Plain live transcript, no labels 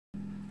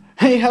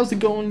Hey, how's it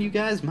going, you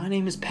guys? My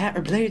name is Pat,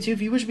 or Player 2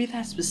 if you wish to be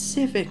that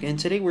specific, and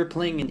today we're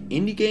playing an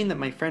indie game that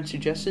my friend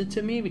suggested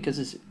to me because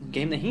this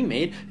game that he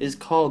made is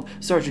called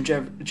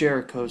Sergeant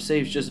Jericho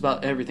Saves Just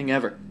About Everything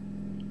Ever.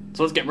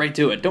 So let's get right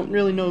to it. Don't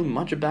really know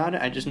much about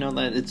it, I just know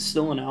that it's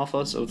still in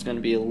alpha, so it's going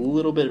to be a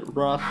little bit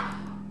rough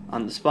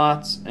on the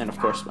spots, and of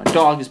course my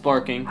dog is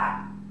barking.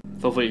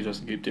 Hopefully he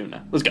doesn't keep doing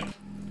that. Let's go.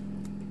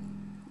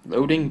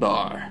 Loading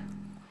bar.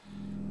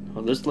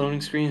 Well, this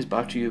loading screen is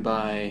brought to you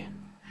by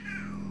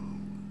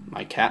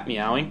my cat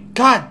meowing.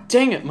 God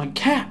dang it, my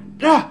cat!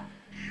 Ah!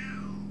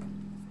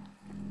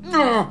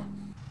 Ah!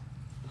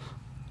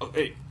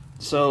 Okay,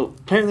 so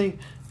apparently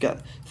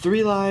got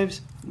 3 lives,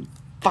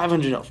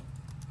 500 health.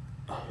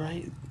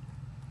 Alright.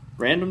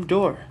 Random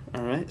door.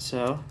 Alright,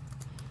 so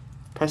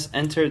press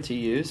enter to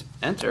use.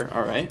 Enter,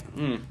 alright.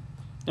 I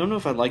don't know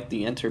if I like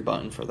the enter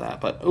button for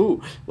that, but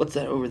ooh, what's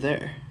that over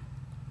there?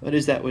 What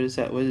is that? What is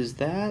that? What is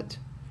that?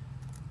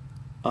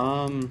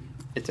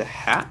 It's a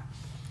hat.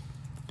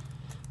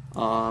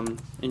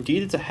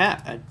 Indeed it's a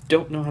hat. I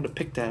don't know how to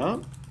pick that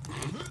up.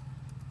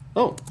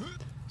 Oh,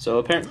 so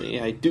apparently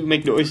I do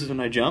make noises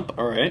when I jump.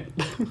 Alright.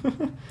 So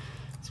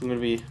I'm gonna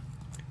be,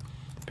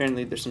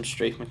 apparently there's some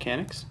strafe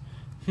mechanics.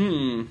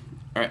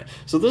 Alright,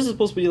 so this is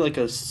supposed to be like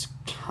a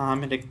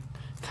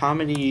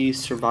comedy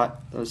survival.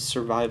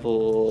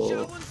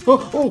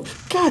 Oh,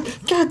 God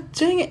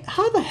dang it.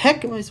 How the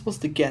heck am I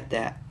supposed to get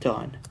that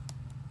done?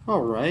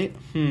 Alright,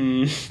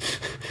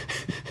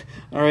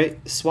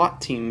 Alright, SWAT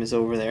team is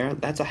over there.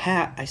 That's a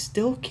hat. I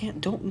still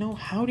don't know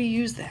how to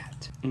use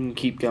that.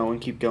 Keep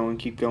going.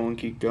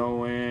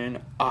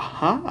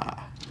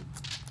 Aha!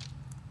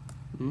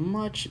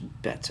 Much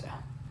better.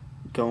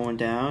 Going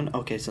down.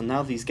 Okay, so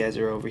now these guys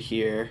are over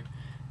here.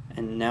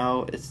 And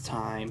now it's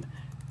time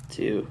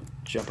to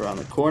jump around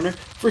the corner.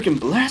 Freaking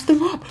blast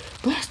them up!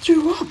 Blast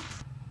you up!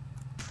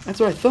 That's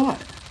what I thought.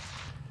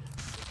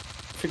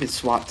 Freaking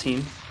SWAT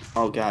team.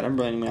 Oh god, I'm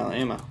running out of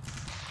ammo.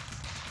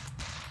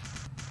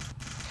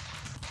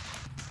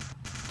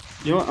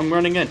 You know what? I'm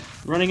running in.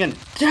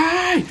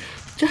 Die!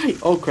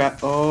 Oh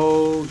crap.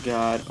 Oh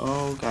god.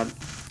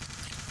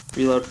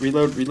 Reload.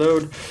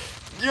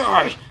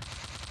 Die!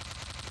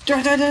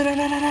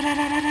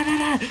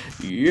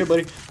 Yeah,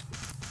 buddy.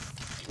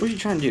 What are you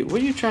trying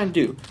to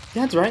do?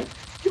 That's right.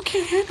 You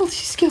can't handle these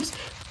skills.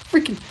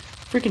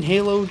 Freaking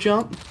Halo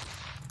jump.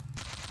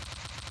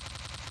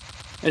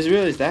 I just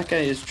realized that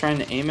guy is trying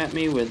to aim at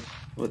me with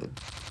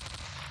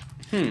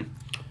a...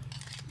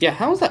 Yeah,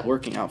 how is that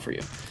working out for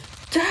you?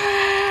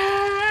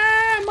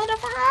 Die,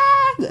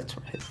 motherfucker! That's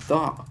what I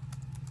thought.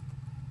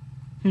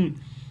 Well,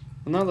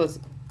 now let's...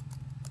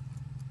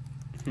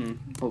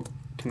 Well,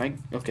 can I...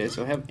 Okay,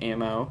 so I have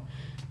ammo.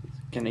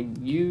 Can I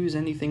use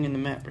anything in the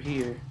map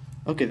here?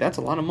 Okay, that's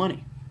a lot of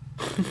money.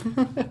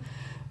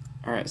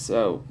 Alright,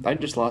 so I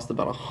just lost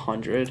about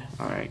 100.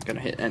 Alright,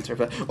 gonna hit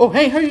enter. Oh,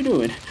 hey, how you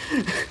doing?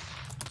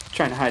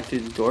 Trying to hide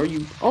through the door.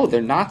 Oh,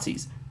 they're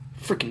Nazis.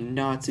 Freaking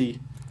Nazi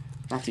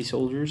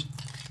soldiers.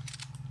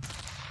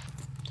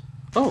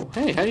 Oh,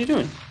 hey, how you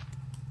doing?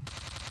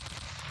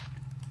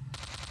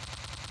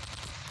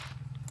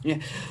 Yeah.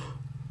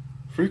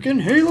 Freaking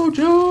Halo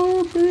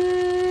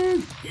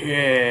jumping!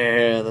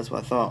 Yeah, that's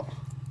what I thought.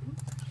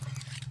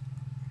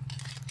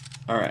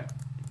 Alright.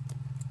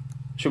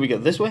 Should we go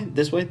this way?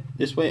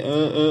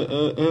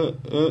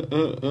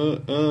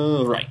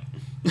 Right.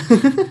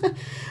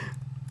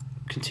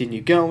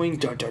 Continue going.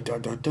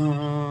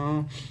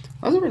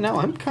 As of right now,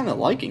 I'm kind of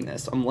liking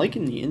this. I'm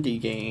liking the indie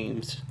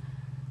games.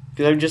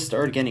 Because I've just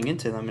started getting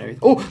into them and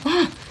everything.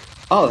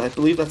 Oh, I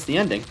believe that's the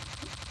ending.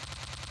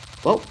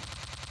 Well,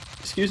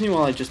 excuse me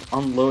while I just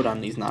unload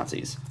on these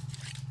Nazis.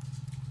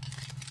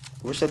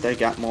 I wish that they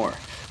got more.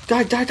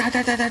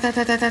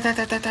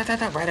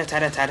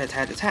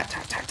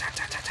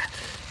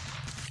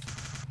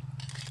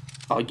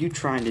 Oh, you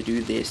trying to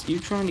do this. You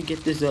trying to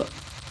get this up.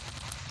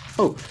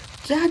 Oh.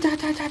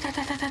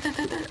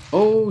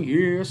 Oh,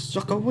 yeah,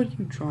 sucker. What are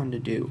you trying to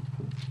do?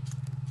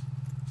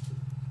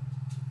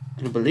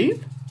 And I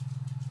believe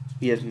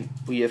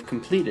we have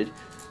completed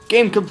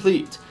game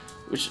complete,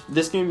 which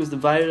this game is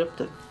divided up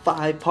to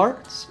 5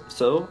 parts.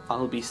 So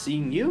I'll be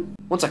seeing you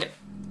 1 second.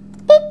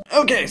 Boop.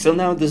 Okay, so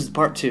now this is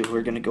part 2.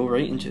 We're gonna go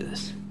right into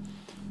this,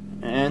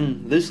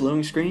 and this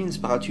loading screen is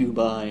brought to you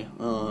by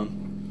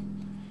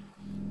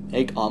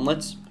egg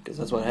omelets, because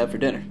that's what I had for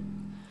dinner.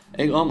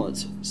 Egg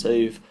omelets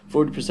save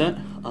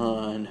 40%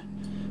 on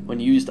when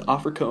you use the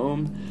offer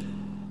code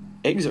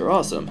eggs are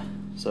awesome.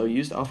 So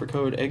use the offer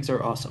code eggs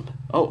are awesome.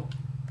 Oh,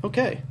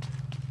 okay.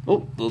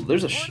 Oh, well,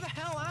 there's a where the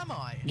hell am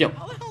I? Yo.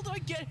 How the hell did I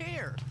get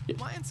here?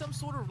 Am I in some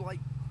sort of like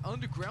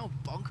underground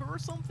bunker or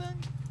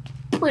something?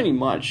 Pretty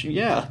much,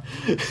 yeah.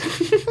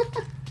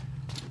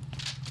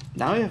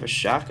 Now I have a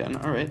shotgun.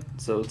 Alright,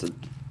 so it's a...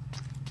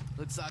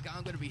 Looks like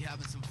I'm gonna be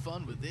having some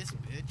fun with this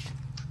bitch.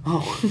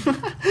 Oh.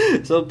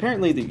 So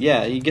apparently,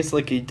 yeah, he gets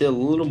like he did a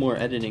little more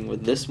editing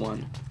with this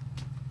one.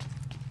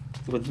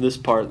 With this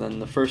part than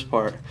the first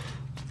part.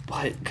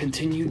 But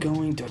continue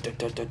going.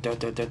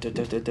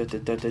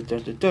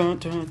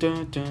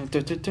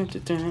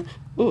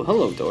 Oh,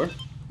 hello, door.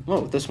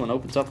 Whoa, this one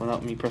opens up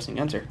without me pressing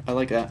enter. I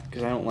like that,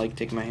 because I don't like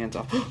taking my hands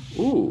off.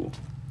 Ooh,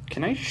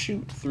 can I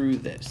shoot through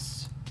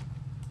this?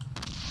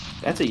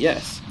 That's a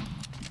yes.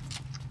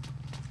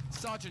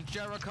 Sergeant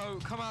Jericho,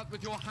 come out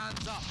with your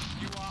hands up.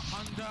 You are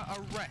under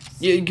arrest.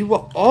 Yeah, you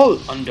are all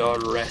under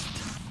arrest.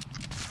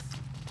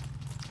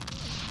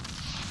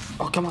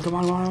 Oh, come on, come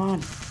on, come on, come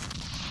on.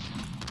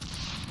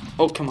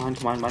 Oh, come on,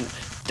 come on, come on.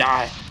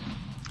 Die.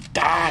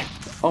 Die.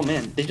 Oh,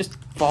 man, they just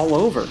fall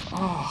over.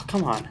 Oh,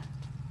 come on.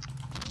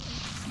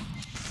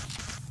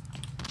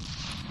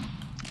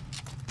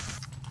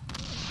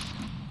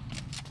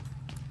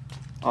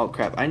 Oh,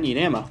 crap, I need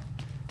ammo.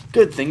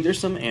 Good thing there's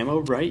some ammo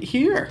right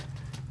here.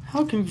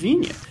 How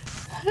convenient.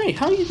 Hey,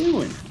 how you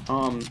doing?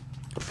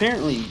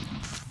 Apparently...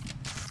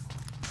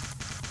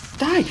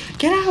 Die!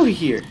 Get out of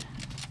here!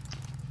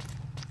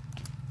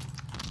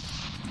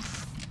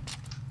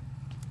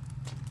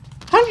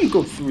 How do you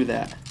go through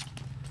that?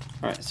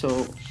 Alright,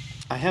 so...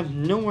 I have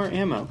no more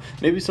ammo.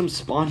 Maybe some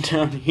spawn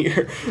down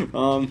here.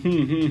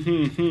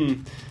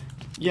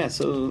 Yeah,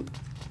 so...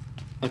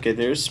 Okay,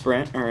 there's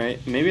sprint, alright.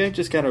 Maybe I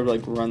just gotta,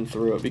 like, run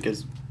through it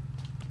because...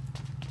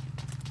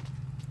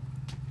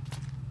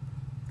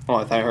 Oh,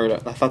 I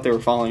thought they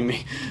were following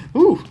me.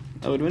 Ooh,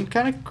 that would've been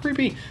kinda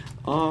creepy.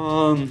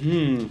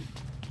 Can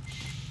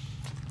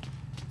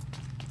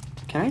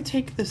I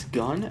take this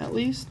gun, at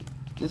least?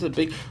 This is a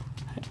big...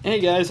 Hey,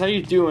 guys, how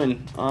you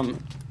doing?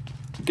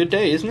 Good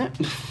day, isn't it?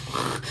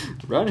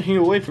 Running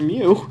away from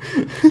you.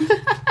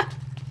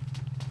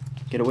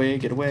 Get away,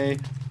 get away.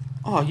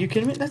 Oh, you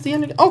kidding me? That's the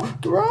end of... Oh,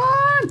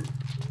 run!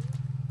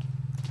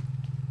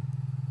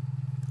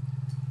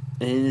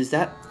 And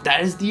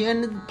that is the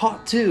end of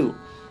part 2.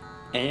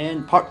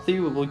 And part 3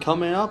 will be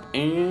coming up,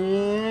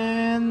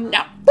 and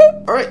now,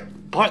 alright,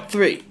 part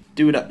 3,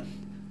 do it up.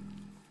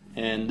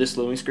 And this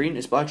loading screen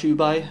is brought to you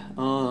by,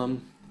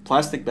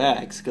 plastic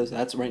bags, because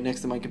that's right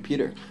next to my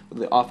computer. With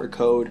the offer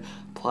code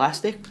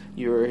PLASTIC,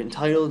 you're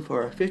entitled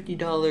for a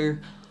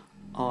 $50,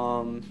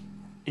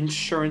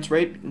 insurance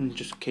rate, in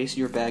just in case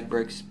your bag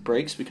breaks,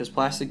 because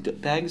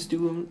plastic bags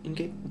do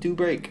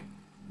break.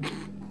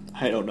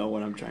 I don't know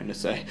what I'm trying to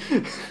say.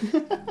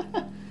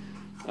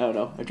 I don't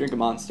know. I drink a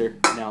Monster.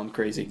 Now I'm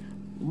crazy.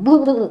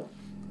 Kinda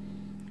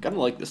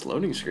like this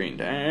loading screen.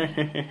 Dang.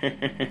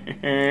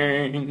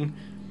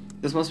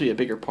 This must be a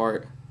bigger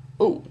part.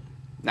 Oh,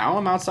 now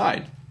I'm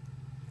outside.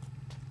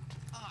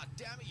 Ah,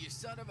 damn it, you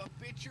son of a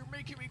bitch. You're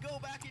making me go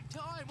back in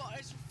time. Oh,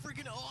 it's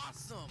freaking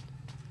awesome.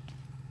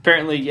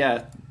 Apparently,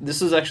 yeah,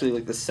 this is actually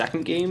like the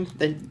second game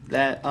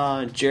that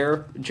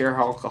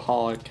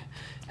Jericho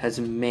has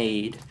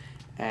made.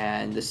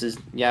 And this is,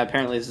 yeah,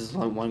 apparently this is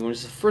one of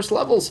his first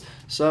levels.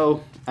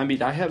 So, I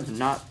mean, I have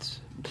not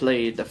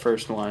played the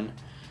first one.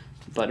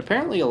 But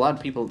apparently a lot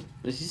of people,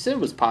 he said it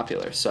was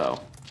popular.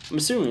 So, I'm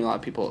assuming a lot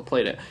of people have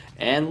played it.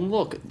 And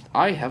look,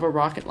 I have a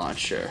rocket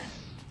launcher.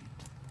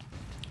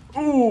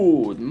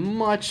 Ooh,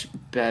 much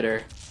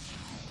better.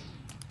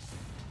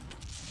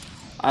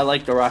 I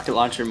like the rocket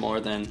launcher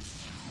more than...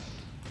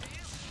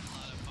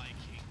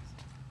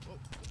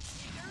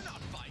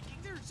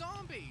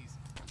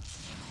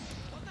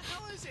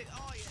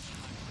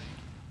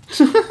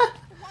 Why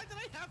did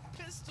I have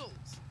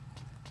pistols?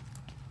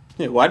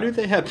 Yeah, why do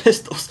they have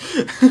pistols?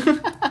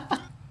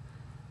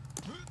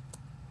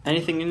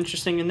 Anything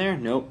interesting in there?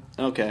 Nope.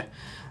 Okay.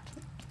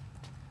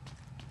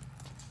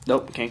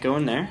 Nope, can't go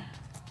in there.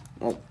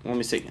 Well, let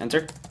me see.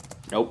 Enter.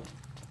 Nope.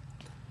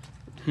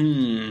 I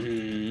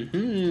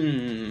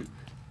mean,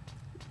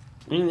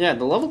 yeah,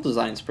 the level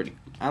design's pretty...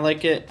 I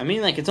like it. I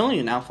mean, like, it's only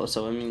an alpha,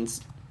 so it means...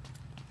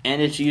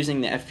 And it's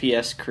using the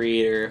FPS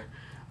creator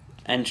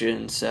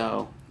engine,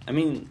 so... I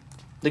mean,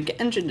 the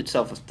engine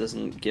itself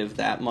doesn't give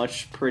that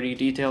much pretty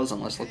details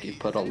unless, like, you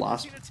put a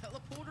lot. Seen a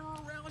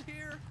teleporter around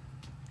here?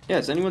 Yeah,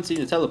 has anyone seen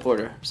a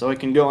teleporter? So I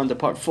can go on to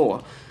part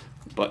 4.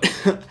 But,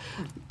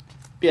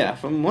 yeah,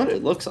 from what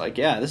it looks like,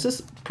 yeah, this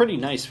is pretty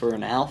nice for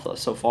an alpha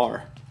so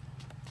far.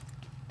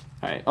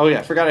 Alright, oh yeah,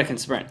 I forgot I can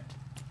sprint.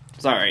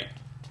 Sorry.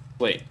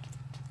 Wait.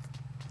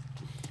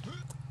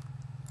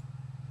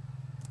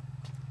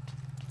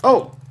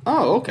 Oh,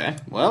 okay,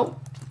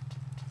 well,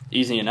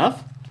 easy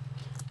enough.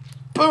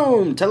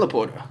 Boom!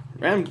 Teleporter.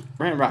 Ram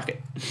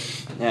rocket.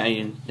 Yeah,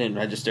 you didn't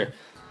register.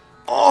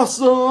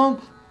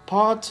 Awesome!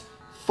 Part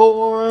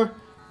 4.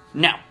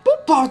 Now,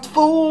 part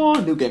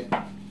 4! New game.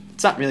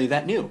 It's not really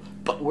that new,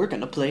 but we're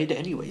gonna play it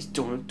anyways.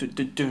 Ow.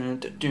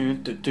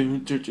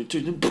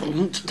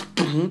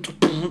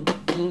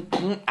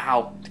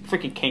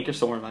 Freaking canker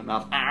sore in my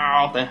mouth.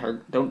 Ow, that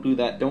hurt. Don't do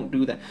that. Don't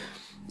do that.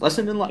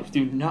 Lesson in life.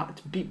 Do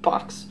not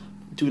beatbox.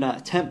 Do not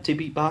attempt to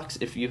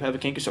beatbox if you have a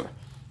canker sore.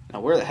 Now,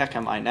 where the heck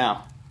am I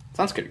now?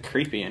 Sounds kind of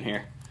creepy in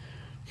here.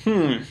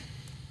 Oh,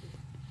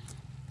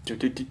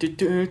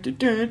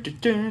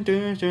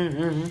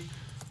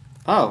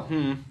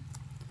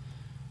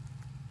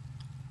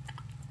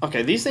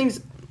 Okay, these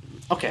things...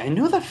 Okay, I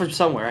know that from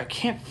somewhere. I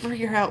can't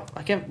figure out...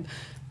 I don't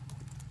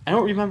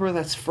remember where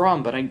that's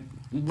from, but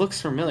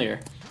looks familiar.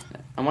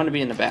 I want to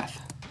be in the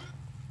bath.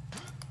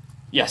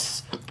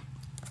 Yes.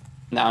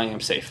 Now I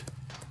am safe.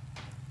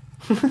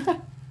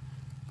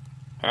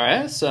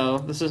 Alright, so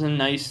this is a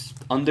nice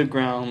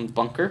underground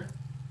bunker.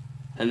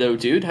 Hello,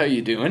 dude. How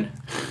you doing?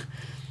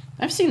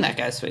 I've seen that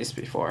guy's face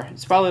before.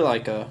 It's probably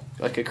like a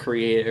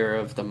creator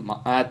of the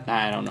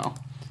I don't know,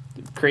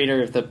 the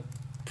creator of the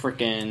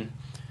freaking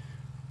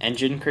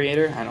engine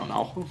creator. I don't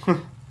know.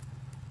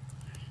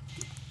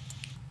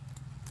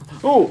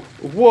 Oh,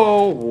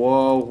 whoa,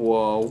 whoa,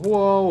 whoa,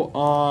 whoa.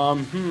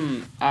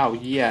 Oh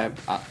yeah.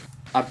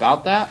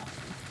 About that.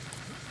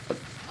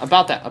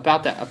 About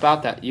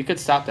that. You could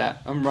stop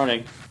that. I'm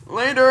running.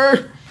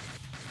 Later.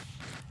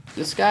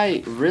 This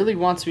guy really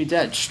wants me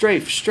dead.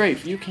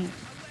 Strafe. You can.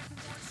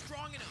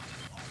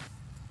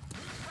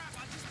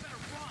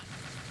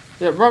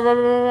 Yeah,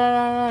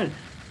 run.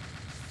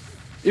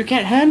 You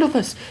can't handle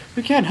this.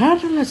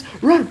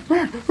 Run.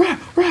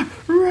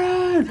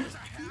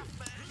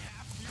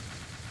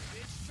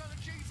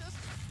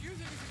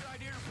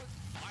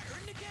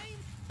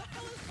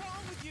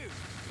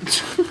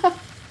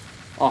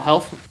 Oh,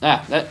 health?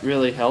 Ah, that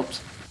really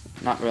helped.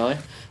 Not really.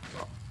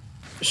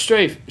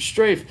 Strafe.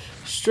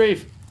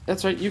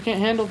 That's right, you can't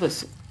handle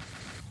this.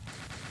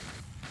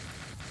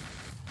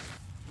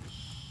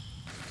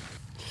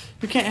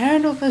 You can't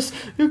handle this.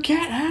 You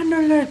can't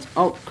handle it.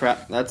 Oh,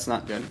 crap. That's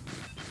not good.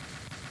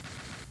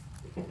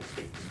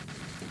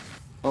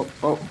 Oh.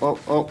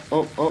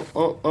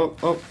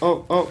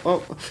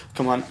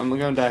 Come on, I'm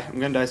gonna die. I'm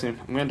gonna die soon.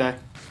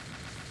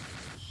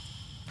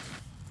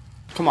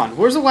 Come on,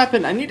 where's the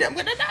weapon? I'm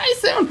gonna die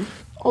soon.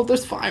 Oh,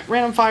 there's fire.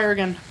 Random fire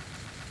again.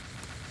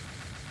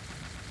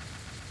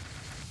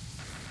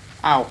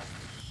 Ow.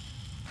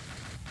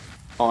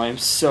 Oh, I am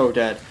so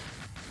dead.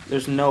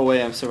 There's no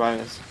way I'm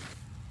surviving this.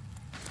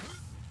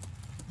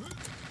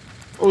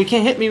 Oh, you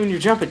can't hit me when you're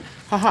jumping.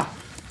 Haha.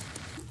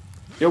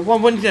 You're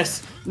one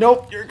this.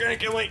 Nope, you're gonna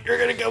kill me.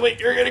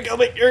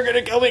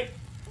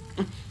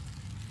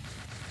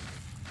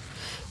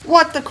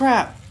 What the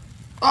crap?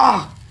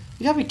 Ah,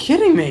 you gotta be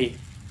kidding me.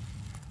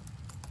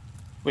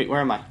 Wait,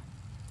 where am I?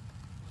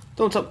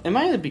 Don't tell. Am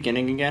I in the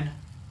beginning again?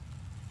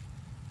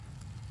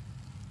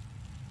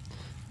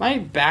 Am I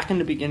back in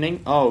the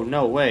beginning? Oh,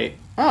 no, wait.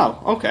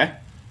 Oh, okay.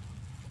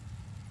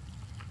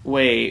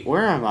 Wait,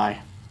 where am I?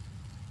 I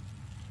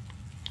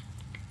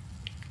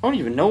don't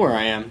even know where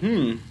I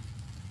am.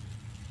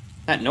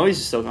 That noise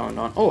is still going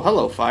on. Oh,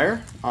 hello,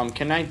 fire.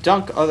 Can I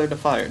dunk other to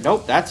fire?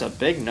 Nope, that's a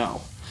big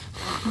no.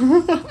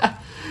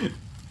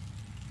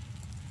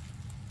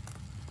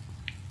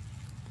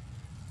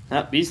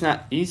 Nope, he's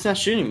not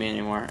shooting me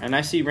anymore. And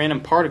I see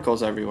random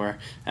particles everywhere.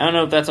 I don't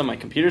know if that's on my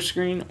computer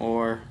screen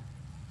or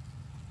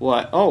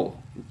what. Oh,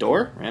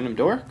 door? Random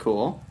door?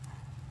 Cool.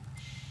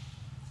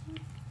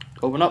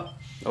 Open up.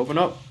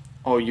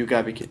 Oh, you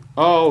gotta be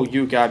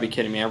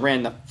kidding me. I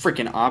ran the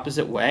freaking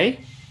opposite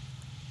way.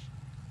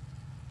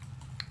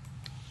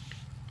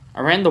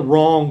 I ran the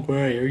wrong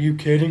way. Are you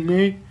kidding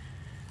me?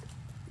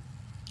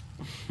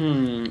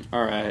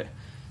 Alright.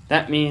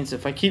 That means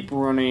if I keep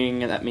running,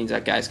 that means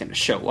that guy's gonna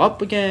show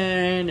up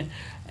again,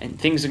 and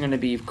things are gonna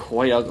be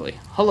quite ugly.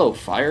 Hello,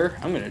 fire.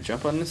 I'm gonna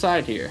jump on the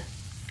side here.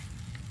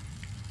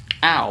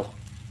 Ow.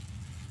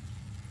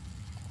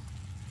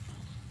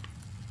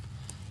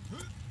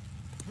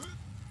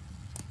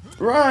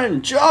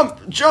 Run!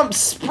 Jump!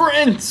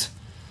 Sprint!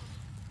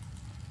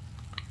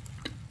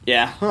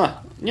 Yeah,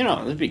 You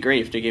know, it'd be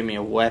great if they gave me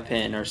a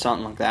weapon or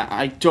something like that.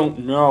 I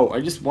don't know.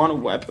 I just want a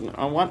weapon.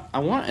 I want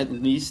at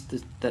least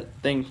that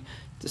thing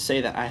to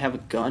say that I have a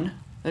gun.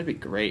 That'd be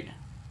great.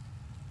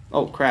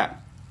 Oh,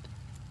 crap.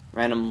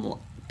 Random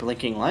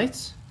blinking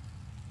lights?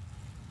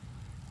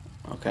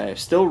 Okay,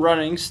 still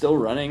running.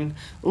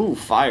 Ooh,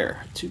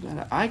 fire. Too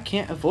bad I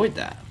can't avoid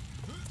that.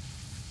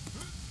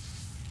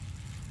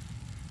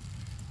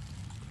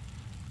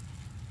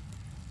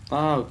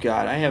 Oh,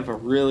 God, I have a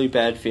really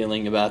bad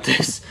feeling about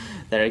this.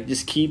 That I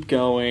just keep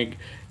going,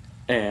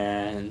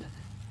 and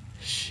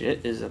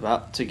shit is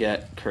about to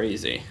get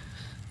crazy.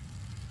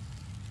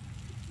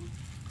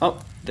 Oh,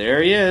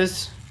 there he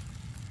is.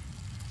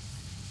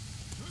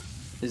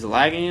 He's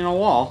lagging in a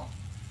wall.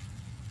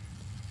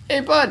 Hey,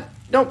 bud!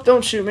 Nope,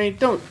 don't shoot me.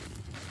 Don't.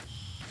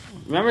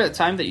 Remember that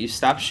time that you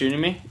stopped shooting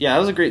me? Yeah, that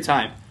was a great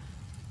time.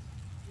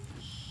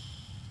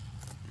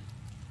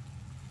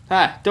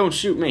 Ah, don't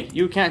shoot me.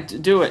 You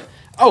can't do it.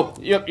 Oh,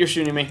 yep, you're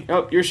shooting me.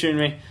 Oh, you're shooting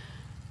me.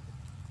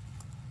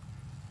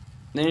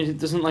 Then he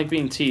doesn't like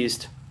being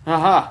teased.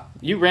 Haha,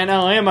 you ran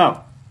out of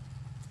ammo.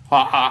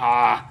 Ha ha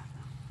ha.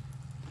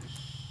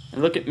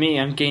 And look at me,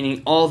 I'm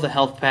gaining all the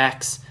health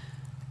packs.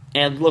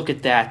 And look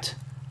at that.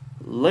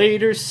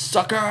 Later,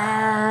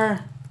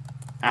 sucker.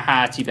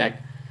 Haha, teabag.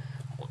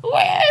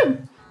 Woo!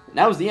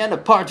 That was the end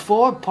of part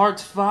 4, part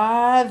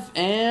 5,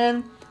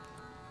 and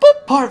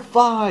boop, part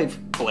 5.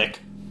 Click.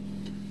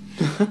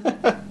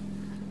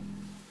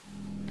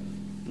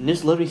 And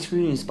this loading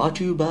screen is brought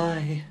to you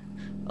by,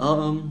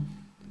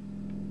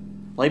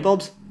 light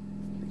bulbs,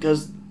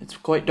 because it's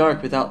quite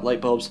dark without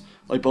light bulbs.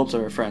 Light bulbs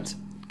are our friends,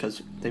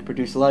 because they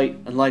produce light,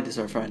 and light is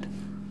our friend.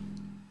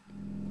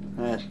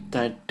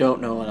 I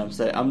don't know what I'm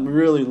saying. I'm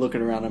really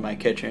looking around in my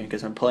kitchen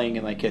because I'm playing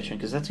in my kitchen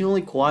because that's the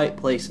only quiet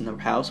place in the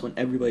house when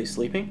everybody's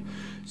sleeping.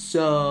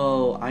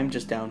 So I'm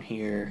just down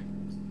here,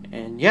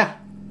 and yeah,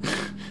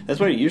 that's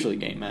where I usually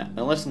game at,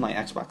 unless it's my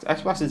Xbox.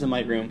 Xbox is in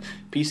my room,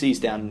 PC's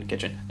down in the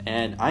kitchen,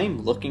 and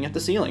I'm looking at the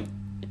ceiling.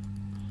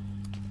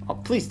 Oh,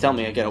 please tell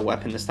me I get a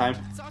weapon this time.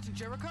 Sergeant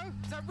Jericho,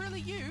 is that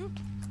really you?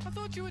 I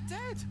thought you were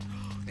dead.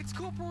 It's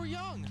Corporal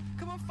Young.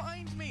 Come and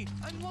find me.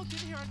 I'm locked in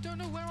here. I don't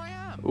know where I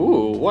am.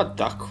 Ooh, what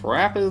the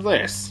crap is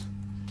this?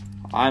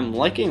 I'm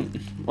liking...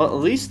 Well, at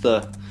least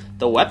the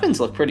weapons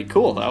look pretty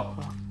cool, though.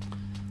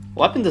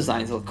 Weapon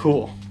designs look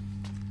cool.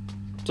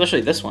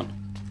 Especially this one.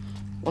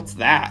 What's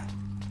that?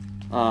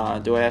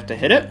 Do I have to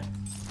hit it?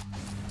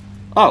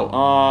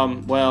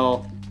 Oh,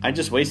 well, I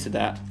just wasted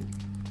that.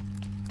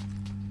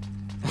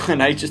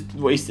 And I just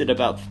wasted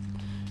about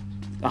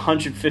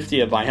 150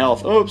 of my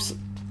health. Oops.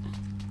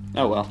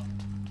 Oh, well.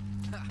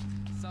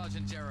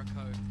 Sergeant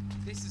Jericho,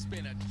 this has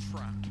been a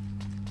trap.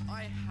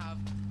 I have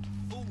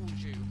fooled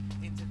you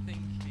into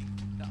thinking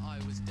that I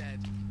was dead.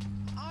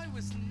 I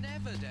was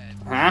never dead.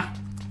 Huh?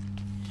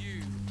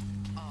 You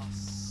are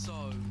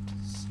so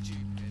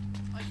stupid.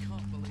 I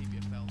can't believe you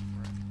fell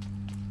for it.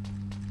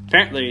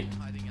 Apparently. I'm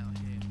hiding out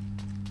here,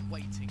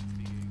 waiting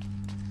for you,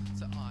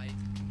 so I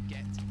can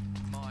get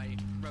my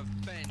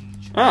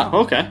revenge.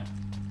 Oh, okay.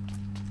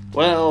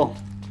 Well.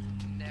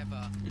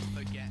 Never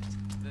forget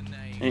the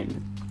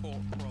name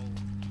Corporal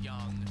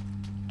Young.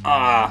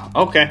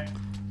 Okay.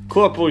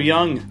 Corporal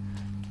Young.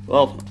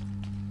 Well,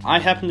 I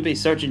happen to be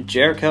Sergeant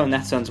Jericho, and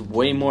that sounds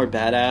way more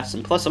badass,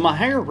 and plus I'm a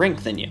higher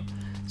rank than you.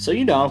 So,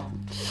 you know.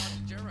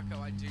 Sergeant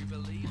Jericho, I do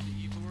believe that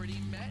you've already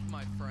met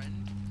my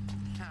friend.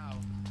 How?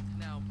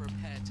 Now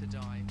prepare to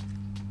die.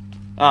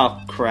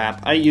 Oh,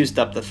 crap. I used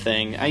up the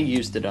thing. I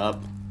used it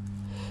up.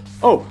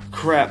 Oh,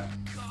 crap.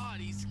 God,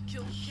 he's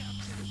killed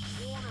Captain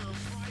Warner of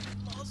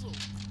Private Muzzle.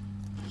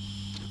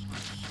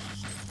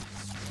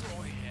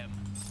 Destroy him.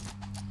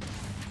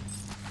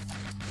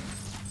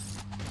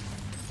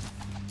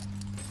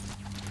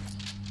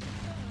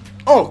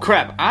 Oh,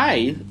 crap.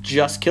 I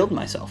just killed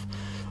myself.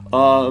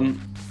 Oh,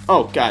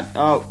 God.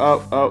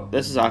 Oh,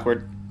 this is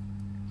awkward.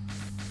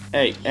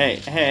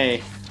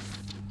 Hey.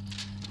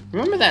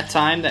 Remember that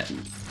time that,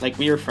 like,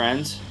 we were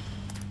friends?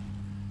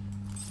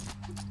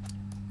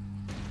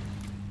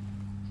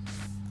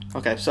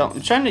 Okay, so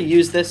I'm trying to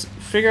use this,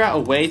 figure out a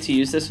way to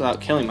use this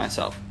without killing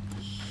myself.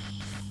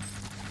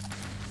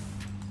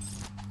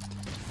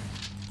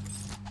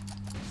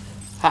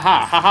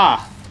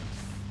 Haha.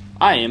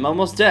 I am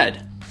almost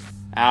dead.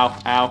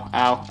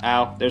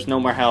 Ow. There's no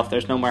more health.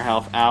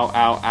 Ow.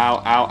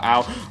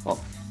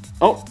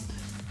 Oh.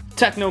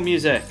 Techno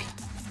music.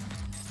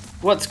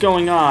 What's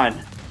going on?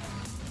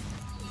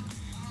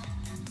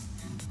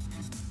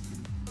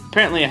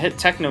 Apparently I hit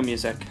techno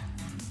music.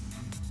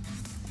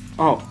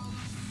 Oh.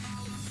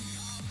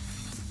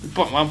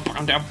 Am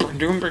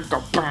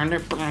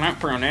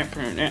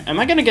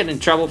I gonna get in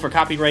trouble for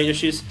copyright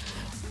issues?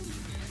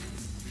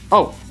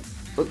 Oh.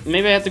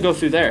 Maybe I have to go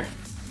through there.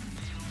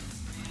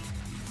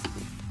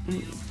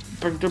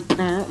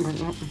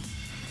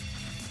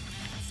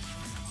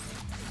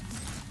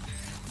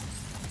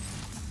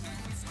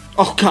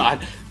 Oh,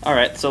 God.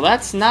 Alright, so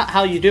that's not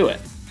how you do it.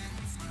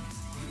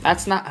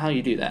 That's not how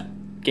you do that.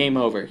 Game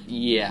over.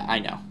 Yeah, I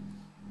know.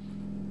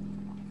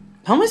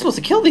 How am I supposed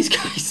to kill these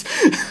guys?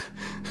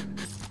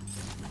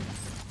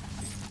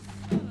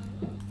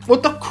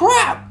 What the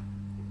crap?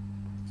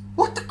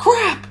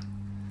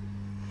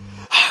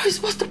 How am I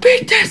supposed to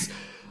beat this?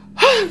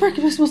 How the heck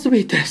am I supposed to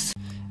beat this?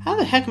 How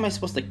the heck am I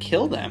supposed to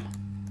kill them?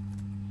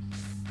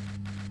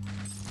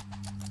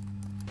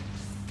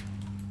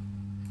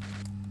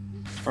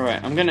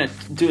 Alright, I'm gonna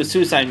do a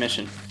suicide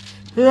mission.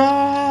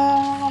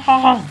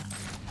 That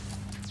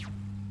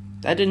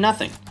did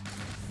nothing.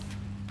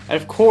 That,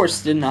 of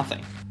course, did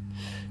nothing.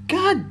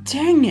 God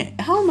dang it!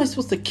 How am I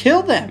supposed to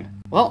kill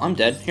them? Well, I'm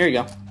dead. Here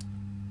you go.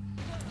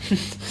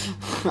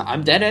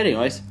 I'm dead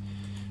anyways.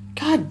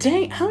 God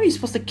dang, how are you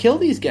supposed to kill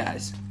these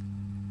guys?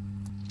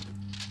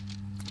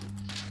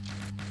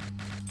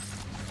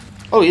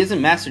 Oh, he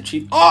isn't Master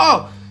Chief.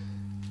 Oh!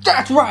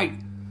 That's right!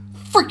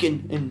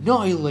 Freaking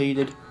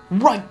annihilated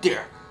right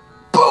there.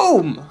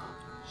 Boom!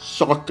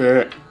 Suck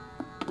it.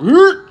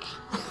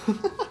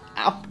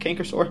 Ow,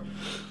 canker sore.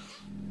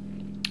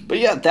 But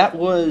yeah, that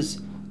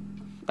was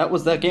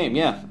that game,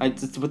 yeah.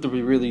 It's with the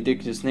really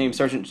ridiculous name,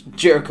 Sergeant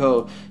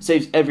Jericho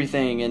saves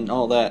everything and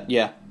all that,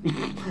 yeah.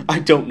 I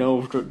don't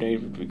know the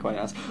name, to be quite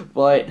honest.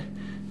 But,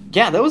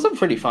 yeah, that was a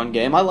pretty fun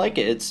game. I like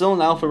it. It's still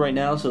in alpha right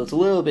now, so it's a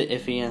little bit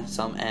iffy at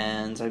some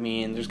ends. I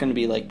mean, there's going to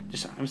be,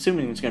 I'm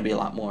assuming there's going to be a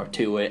lot more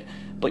to it.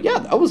 But, yeah,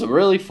 that was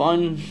really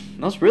fun,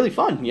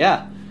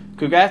 yeah.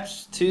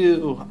 Congrats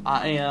to,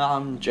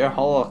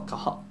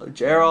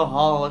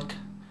 Geraholic.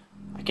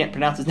 I can't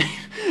pronounce his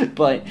name,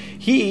 but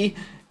he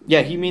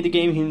made the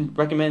game. He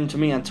recommended to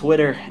me on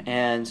Twitter,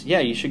 and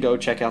yeah, you should go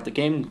check out the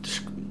game.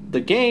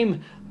 The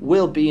game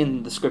will be in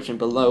the description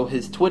below.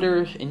 His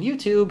Twitter and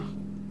YouTube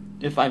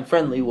if I'm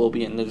friendly, will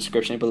be in the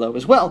description below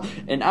as well.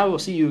 And I will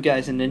see you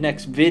guys in the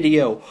next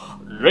video.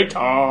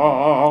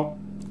 Later!